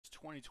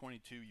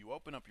2022, you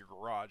open up your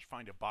garage,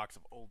 find a box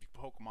of old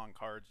Pokemon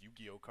cards,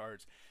 Yu-Gi-Oh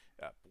cards,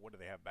 what do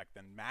they have back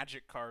then?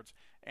 Magic cards,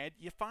 and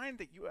you find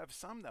that you have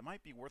some that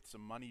might be worth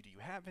some money. Do you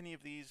have any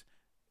of these?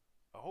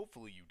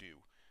 Hopefully you do.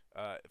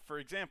 For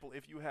example,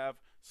 if you have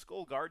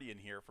Skull Guardian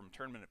here from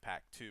Tournament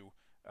Pack 2,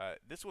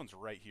 this one's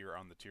right here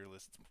on the tier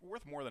list. It's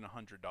worth more than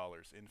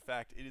 $100. In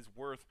fact, it is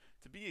worth,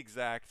 to be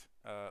exact,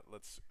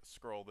 let's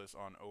scroll this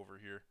on over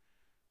here,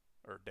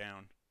 or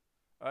down.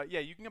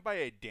 Yeah, you can buy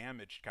a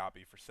damaged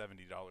copy for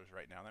 $70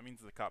 right now. That means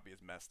the copy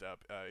is messed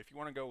up. If you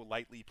want to go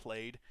lightly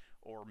played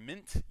or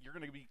mint, you're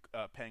going to be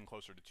paying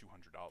closer to $200.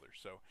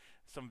 So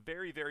some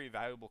very, very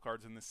valuable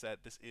cards in this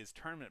set. This is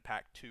Tournament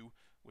Pack 2,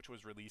 which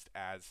was released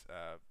as,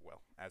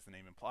 well, as the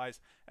name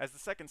implies, as the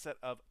second set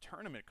of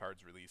tournament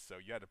cards released. So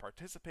you had to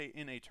participate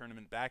in a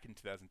tournament back in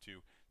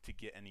 2002 to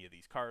get any of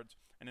these cards.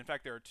 And in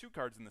fact, there are two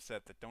cards in the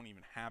set that don't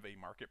even have a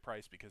market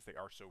price because they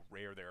are so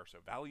rare, they are so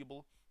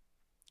valuable.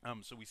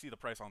 So we see the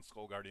price on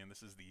Skull Guardian.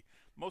 This is the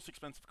most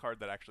expensive card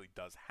that actually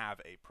does have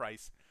a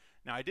price.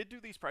 Now, I did do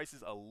these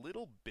prices a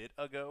little bit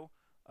ago,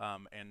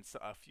 and so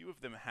a few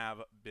of them have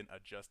been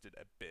adjusted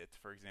a bit.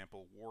 For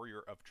example,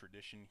 Warrior of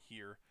Tradition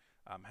here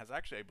has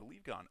actually, I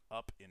believe, gone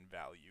up in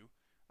value.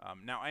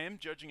 Now, I am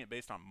judging it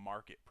based on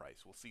market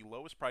price. We'll see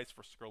lowest price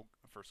for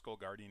Skull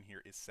Guardian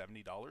here is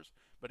 $70,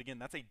 but again,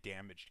 that's a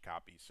damaged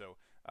copy, so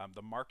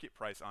the market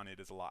price on it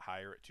is a lot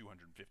higher at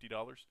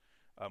 $250.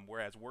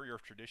 Whereas Warrior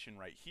of Tradition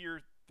right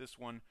here, this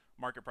one,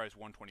 market price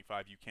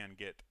 $125, you can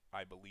get,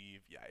 I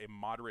believe, yeah, a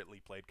moderately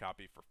played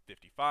copy for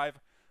 $55.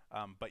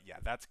 But yeah,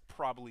 that's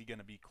probably going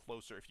to be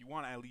closer. If you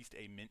want at least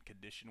a mint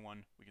condition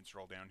one, we can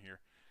scroll down here,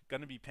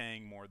 going to be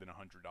paying more than $100.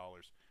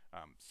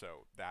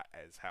 So that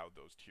is how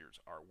those tiers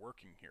are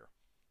working here.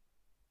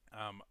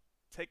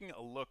 Taking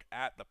a look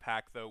at the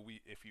pack, though,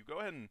 if you go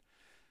ahead and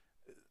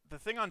the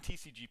thing on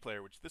TCG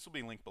Player, which this will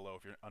be linked below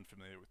if you're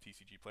unfamiliar with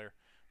TCG Player,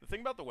 the thing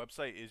about the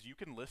website is you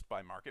can list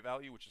by market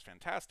value, which is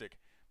fantastic,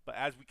 but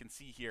as we can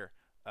see here,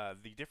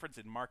 the difference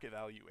in market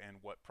value and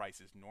what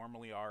prices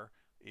normally are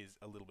is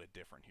a little bit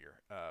different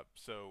here.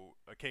 So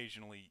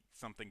occasionally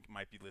something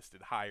might be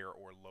listed higher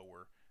or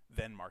lower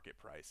than market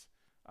price.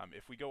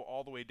 If we go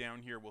all the way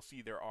down here, we'll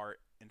see there are,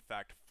 in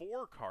fact,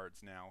 4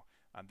 cards now.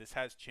 This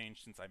has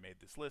changed since I made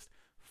this list.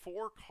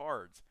 4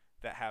 cards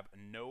that have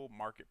no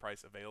market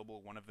price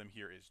available. One of them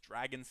here is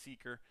Dragon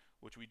Seeker,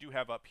 which we do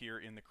have up here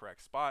in the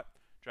correct spot.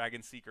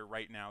 Dragon Seeker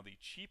right now, the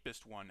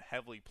cheapest one,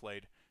 heavily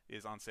played,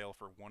 is on sale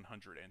for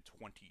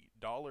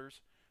 $120.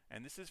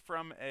 And this is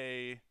from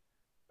a,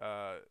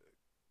 I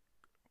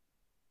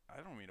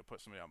don't mean to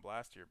put somebody on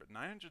blast here, but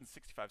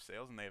 965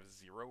 sales and they have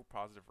 0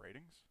 positive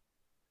ratings?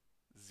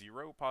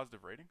 0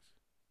 positive ratings?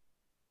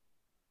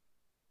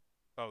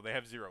 Oh, they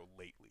have 0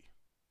 lately.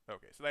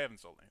 Okay, so they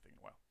haven't sold anything in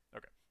a while.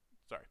 Okay,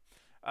 sorry.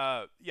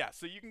 Yeah,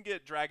 so you can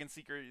get Dragon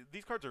Seeker.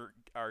 These cards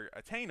are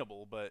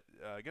attainable, but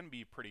going to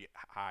be pretty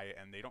high,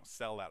 and they don't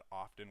sell that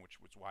often, which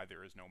is why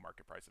there is no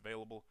market price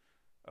available.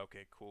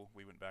 Okay, cool.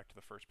 We went back to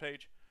the first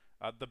page.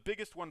 The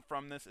biggest one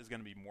from this is going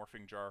to be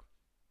Morphing Jar.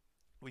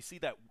 We see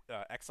that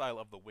Exile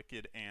of the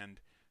Wicked and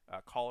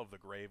Call of the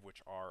Grave,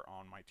 which are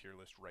on my tier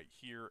list right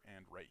here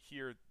and right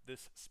here.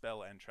 This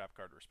spell and trap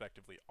card,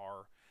 respectively,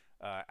 are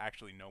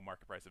actually no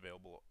market price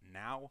available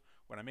now.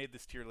 When I made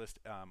this tier list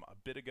a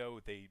bit ago,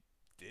 they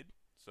did.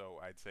 So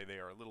I'd say they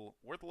are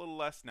worth a little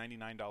less,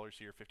 $99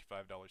 here,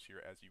 $55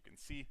 here, as you can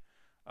see.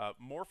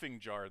 Morphing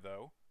Jar,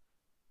 though.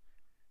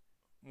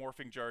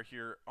 Morphing Jar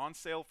here on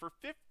sale for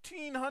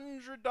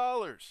 $1,500.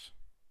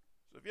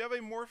 So if you have a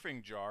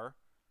Morphing Jar,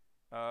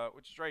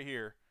 which is right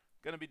here,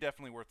 going to be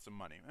definitely worth some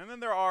money. And then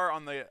there are,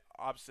 on the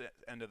opposite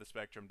end of the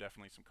spectrum,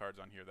 definitely some cards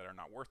on here that are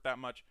not worth that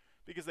much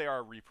because they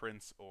are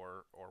reprints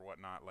or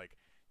whatnot. Like,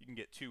 you can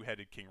get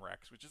Two-Headed King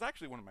Rex, which is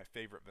actually one of my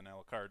favorite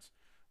vanilla cards.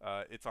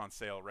 It's on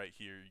sale right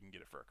here. You can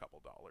get it for a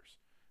couple dollars.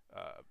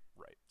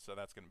 Right, so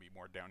that's going to be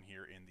more down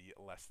here in the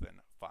less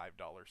than $5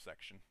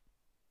 section.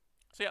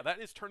 So yeah, that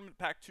is Tournament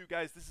Pack 2,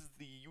 guys. This is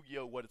the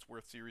Yu-Gi-Oh! What It's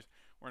Worth series.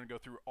 We're going to go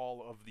through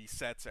all of the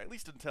sets, at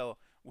least until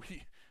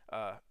we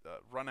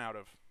run out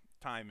of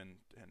time and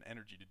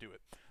energy to do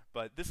it.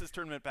 But this is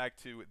Tournament Pack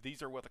 2.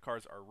 These are what the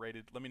cards are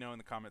rated. Let me know in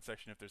the comment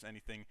section if there's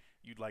anything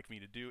you'd like me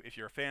to do. If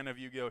you're a fan of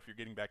Yu-Gi-Oh!, if you're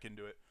getting back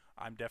into it,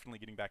 I'm definitely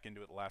getting back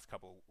into it the last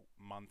couple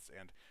months.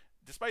 And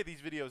despite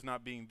these videos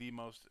not being the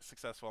most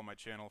successful on my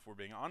channel, if we're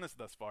being honest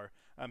thus far,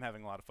 I'm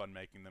having a lot of fun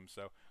making them.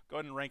 So go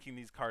ahead and ranking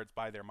these cards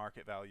by their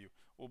market value.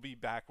 We'll be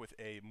back with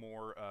a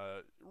more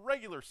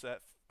regular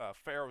set,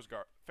 Pharaoh's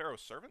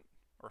Servant?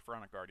 Or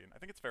Pharaonic Guardian. I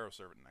think it's Pharaoh's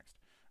Servant next.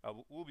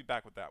 We'll be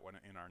back with that one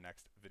in our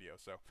next video.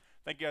 So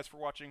thank you guys for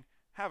watching.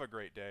 Have a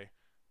great day.